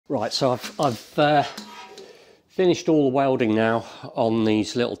Right, so I've finished all the welding now on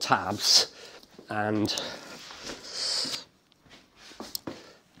these little tabs, and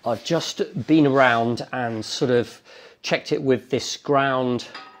I've just been around and sort of checked it with this ground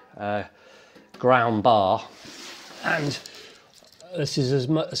bar, and this is as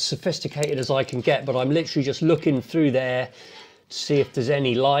sophisticated as I can get, but I'm literally just looking through there to see if there's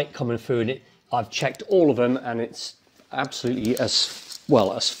any light coming through, and I've checked all of them and it's absolutely as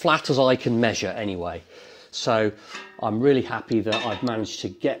flat as I can measure anyway. So I'm really happy that I've managed to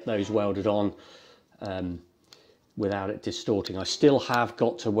get those welded on without it distorting. I still have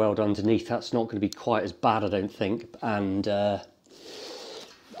got to weld underneath. That's not going to be quite as bad, I don't think, and I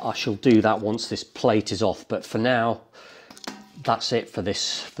shall do that once this plate is off, but for now that's it for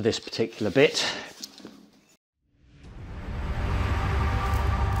this particular bit.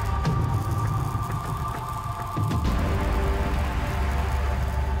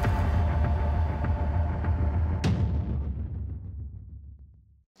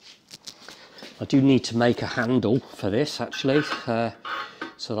 I do need to make a handle for this actually, so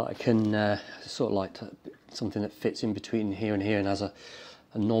that I can sort of like something that fits in between here and here and has a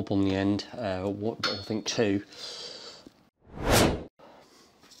knob on the end, I think two.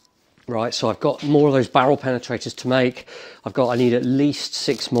 Right, so I've got more of those barrel penetrators to make. I need at least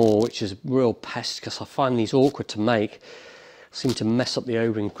 6 more, which is a real pest because I find these awkward to make. Seem to mess up the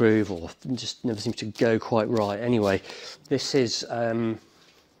O-ring groove, or just never seem to go quite right. Anyway, this is 1.25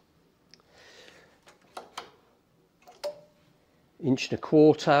 inches,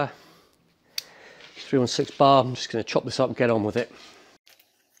 316 bar. I'm just going to chop this up and get on with it.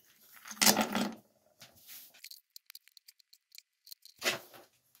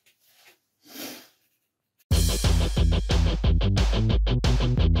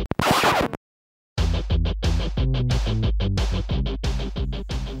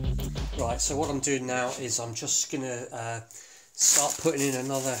 Right, so what I'm doing now is I'm just going to start putting in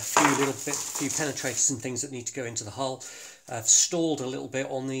another few penetrators and things that need to go into the hull. I've stalled a little bit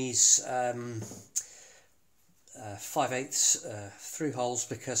on these 5/8 through holes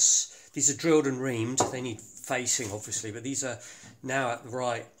because these are drilled and reamed. They need facing obviously, but these are now at the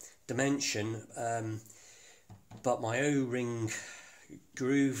right dimension, but my O-ring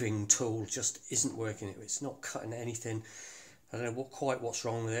grooving tool just isn't working. It's not cutting anything. I don't know what's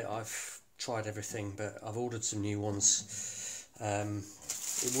wrong with it. I've tried everything, but I've ordered some new ones.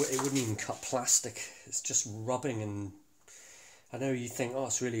 It wouldn't even cut plastic. It's just rubbing, and I know you think, oh,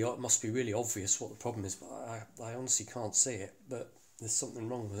 it must be really obvious what the problem is, but I honestly can't see it, but there's something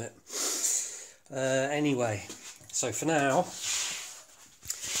wrong with it. Anyway, so for now,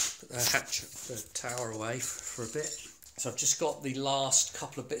 put the tower away for a bit. So I've just got the last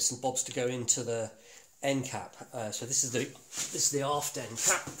couple of bits and bobs to go into the end cap. So this is the aft end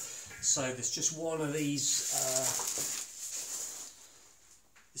cap. So there's just one of these.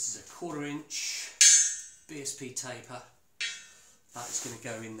 This is a 1/4 inch BSP taper. That's going to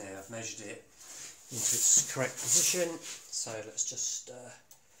go in there. I've measured it into its correct position. So let's just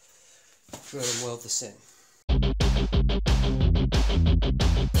drill and weld this in. I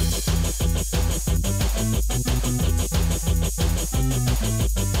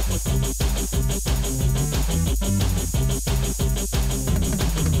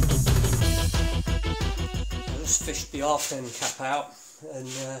just fished the aft end cap out, and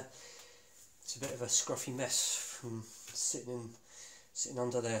it's a bit of a scruffy mess from sitting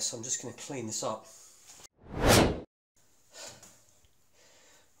under there, so I'm just going to clean this up.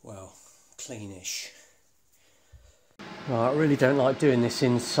 Well, cleanish. Right, I really don't like doing this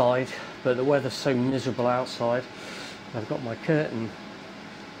inside, but the weather's so miserable outside. I've got my curtain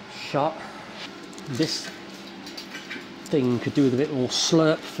shut. This thing could do with a bit more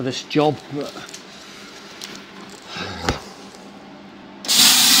slurp for this job, but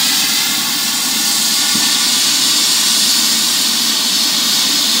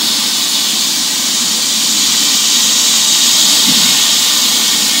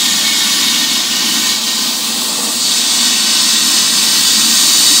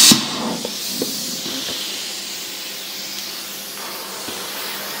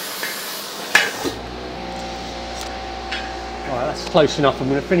that's close enough. I'm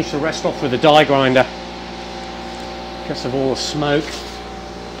going to finish the rest off with a die grinder because of all the smoke.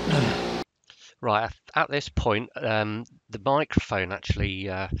 Right, at this point the microphone actually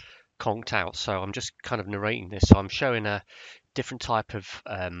conked out, so I'm just kind of narrating this. So I'm showing a different type of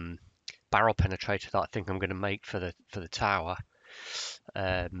barrel penetrator that I think I'm going to make for the tower.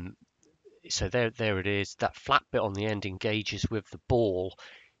 So there it is. That flat bit on the end engages with the ball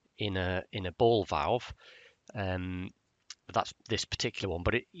in a ball valve. that's this particular one,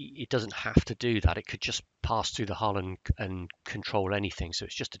 but it doesn't have to do that. It could just pass through the hull and control anything. So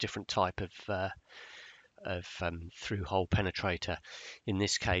it's just a different type of through hole penetrator. In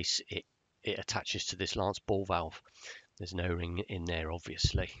this case, it attaches to this lance ball valve. There's no ring in there,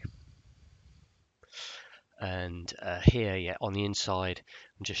 obviously. And here, yeah, on the inside,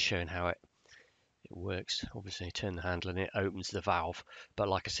 I'm just showing how it works. Obviously, you turn the handle and it opens the valve. But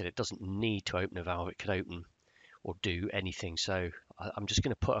like I said, it doesn't need to open a valve. It could open or do anything. So I'm just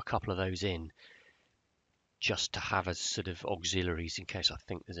going to put a couple of those in just to have as sort of auxiliaries in case I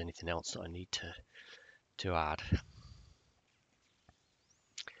think there's anything else that I need to add.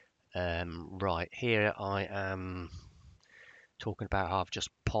 Right, here I am talking about how I've just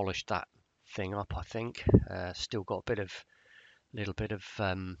polished that thing up. I think still got a little bit of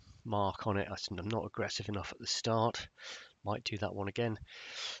mark on it. I'm not aggressive enough at the start. Might do that one again.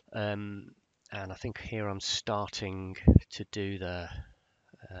 And I think here I'm starting to do the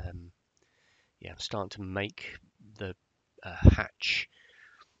I'm starting to make the hatch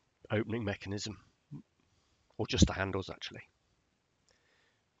opening mechanism, or just the handles actually.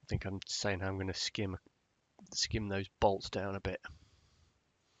 I think I'm saying I'm going to skim those bolts down a bit.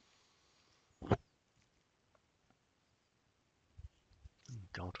 Oh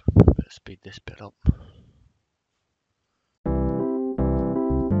God, better speed this bit up.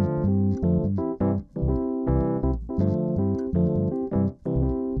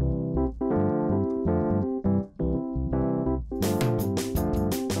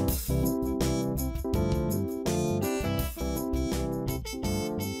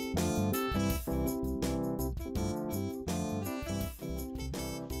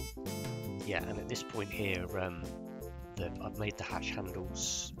 Yeah, and at this point here, I've made the hatch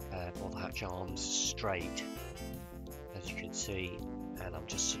handles or the hatch arms straight, as you can see, and I'm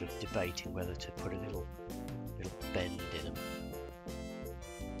just sort of debating whether to put a little bend in them.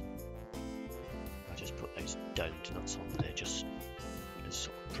 I just put those domed nuts on there just as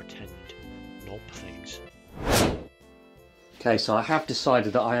sort of pretend knob things. Okay, so I have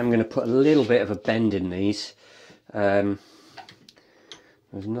decided that I am going to put a little bit of a bend in these.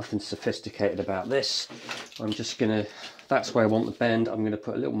 There's nothing sophisticated about this. I'm just going to, that's where I want the bend. I'm going to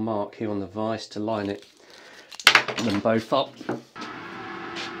put a little mark here on the vise to line them both up.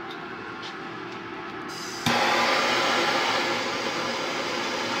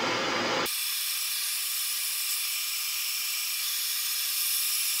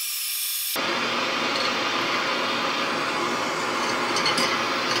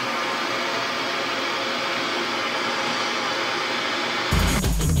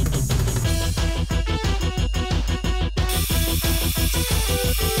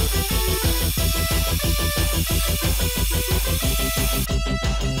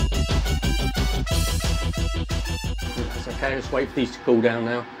 Okay, let's wait for these to cool down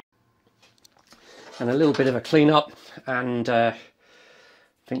now. And a little bit of a clean up, and I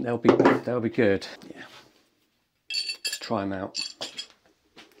think they'll be good. Yeah, let's try them out.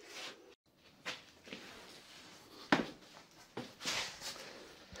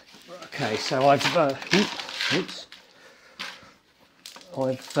 Okay, so I've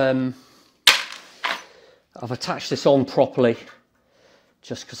attached this on properly,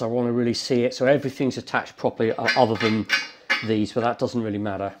 just because I want to really see it. So everything's attached properly other than these, but that doesn't really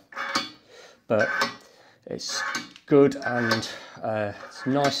matter. But it's good, and it's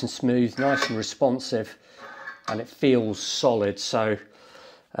nice and smooth, nice and responsive, and it feels solid. So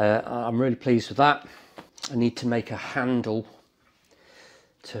I'm really pleased with that. I need to make a handle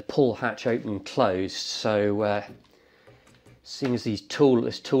to pull the hatch open and closed. So seeing as this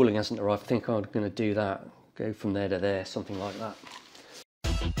tooling hasn't arrived, I think I'm going to do that. Go from there to there, something like that.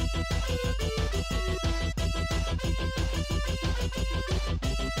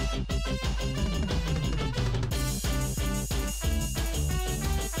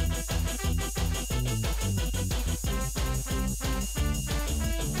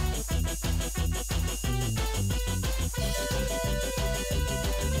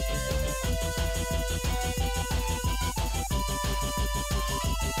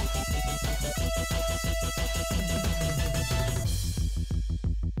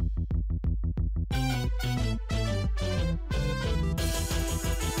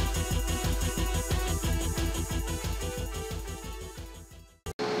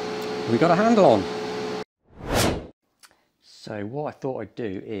 We got a handle on. So what I thought I'd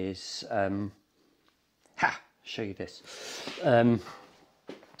do is show you this.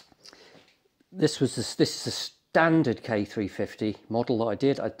 This is a standard K350 model that I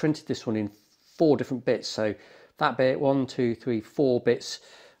did. I printed this one in 4 different bits. So that bit, 1, 2, 3, 4 bits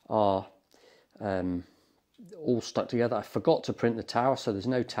are all stuck together. I forgot to print the tower, so there's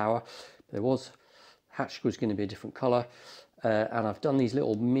no tower. There was, hatch was going to be a different colour. And I've done these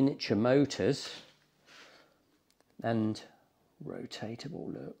little miniature motors and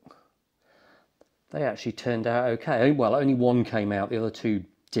rotatable, look. They actually turned out okay. Well, only one came out, the other two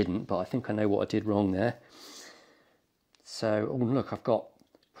didn't, but I think I know what I did wrong there. So, oh look, I've got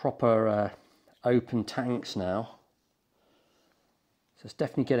proper open tanks now. So it's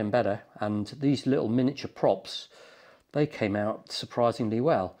definitely getting better. And these little miniature props, they came out surprisingly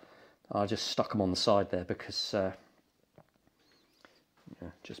well. I just stuck them on the side there because,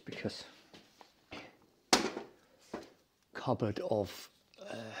 just because. Cupboard of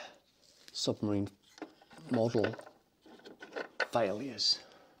submarine model failures.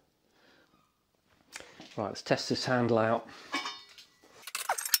 Right, let's test this handle out.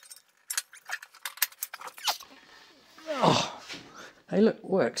 Oh, hey look,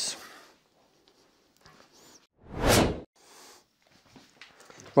 works.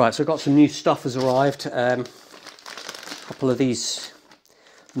 Right, so I've got some new stuff has arrived. A couple of these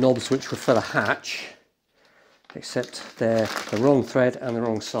knobs which were for the hatch, except they're the wrong thread and the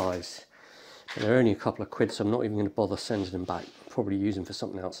wrong size. But they're only a couple of quid, so I'm not even going to bother sending them back. I'll probably use them for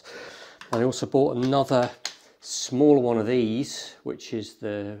something else. And I also bought another smaller one of these, which is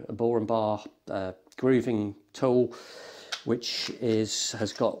the bore and bar grooving tool, which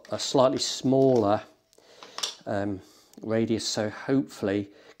has got a slightly smaller radius. So hopefully,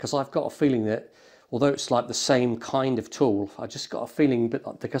 because I've got a feeling that although it's like the same kind of tool, I just got a feeling,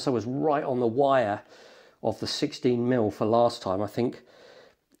 but because I was right on the wire of the 16mm for last time, I think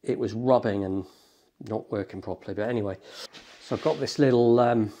it was rubbing and not working properly. But anyway, so I've got this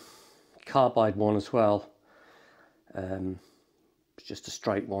little carbide one as well. It's just a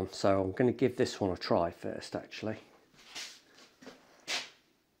straight one, so I'm going to give this one a try first actually.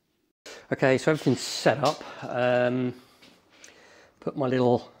 Okay, so everything's set up. Put my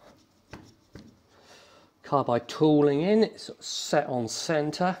little carbide tooling in, it's set on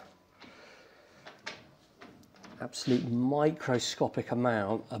center. Absolute microscopic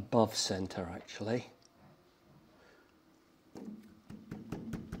amount above center actually.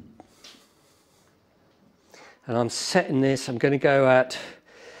 And I'm setting this, I'm going to go at,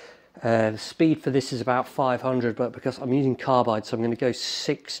 the speed for this is about 500, but because I'm using carbide, so I'm going to go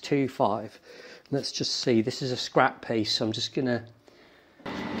 625. Let's just see, this is a scrap piece, so I'm just going to,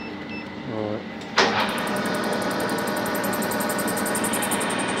 alright.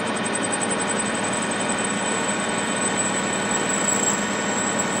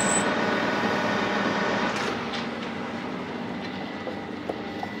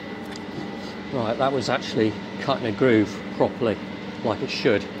 Right, that was actually cutting a groove properly, like it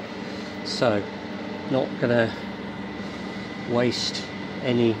should. So, not gonna waste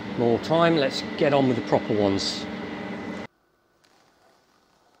any more time. Let's get on with the proper ones.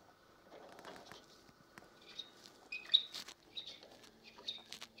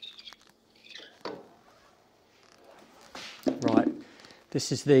 Right,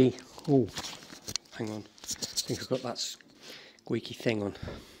 this is the, oh, hang on, I think I've got that squeaky thing on.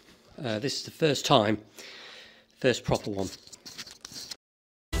 This is the first time, first proper one.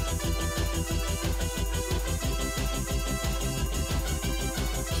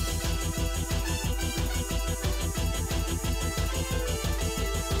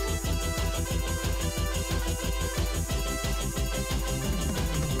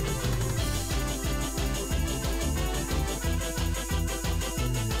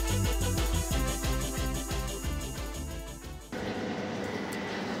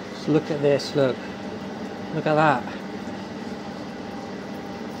 So look at this, look at that.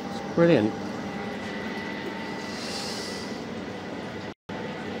 It's brilliant.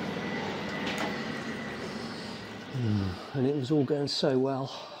 And it was all going so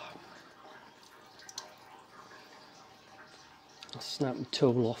well. I snapped the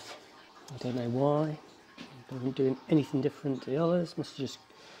tool off. I don't know why. I wasn't doing anything different to the others. Must have just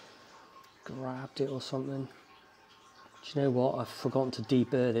grabbed it or something. Do you know what? I've forgotten to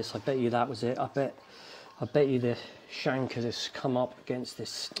deburr this. I bet you that was it. I bet you the shank has come up against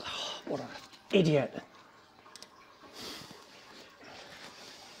this. Oh, what an idiot.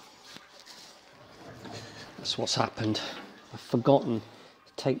 That's what's happened. I've forgotten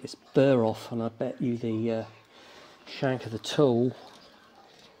to take this burr off, and I bet you the shank of the tool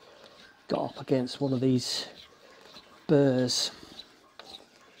got up against one of these burrs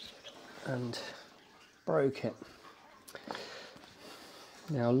and broke it.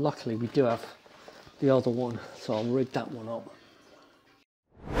 Now luckily we do have the other one, so I'll rig that one up.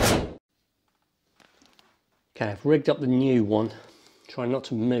 Okay, I've rigged up the new one. Try not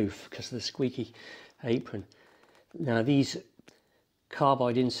to move because of the squeaky. apron. Now these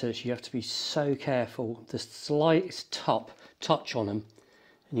carbide inserts, you have to be so careful. The slightest touch on them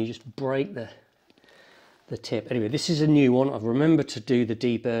and you just break the tip. Anyway, this is a new one. I've remembered to do the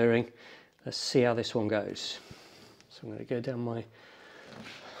deburring. Let's see how this one goes. So I'm going to go down my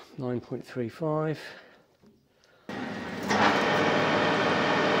 9.35.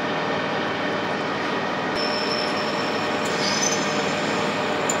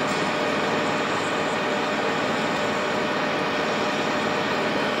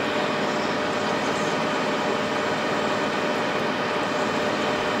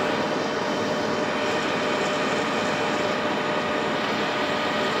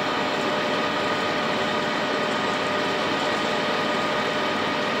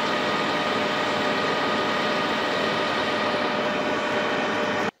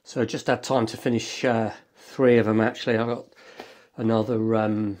 So I just had time to finish 3 of them actually. I've got another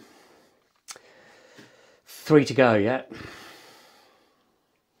 3 to go yet.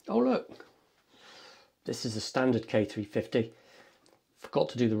 Oh look, this is a standard K350. Forgot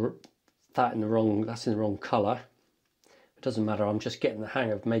to do that's in the wrong colour. It doesn't matter, I'm just getting the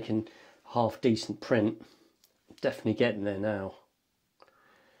hang of making half decent print. Definitely getting there now.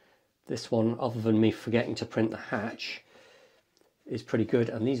 This one, other than me forgetting to print the hatch, is pretty good,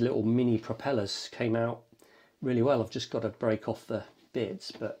 and these little mini propellers came out really well. I've just got to break off the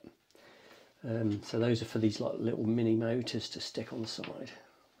bits, but so those are for these like little mini motors to stick on the side.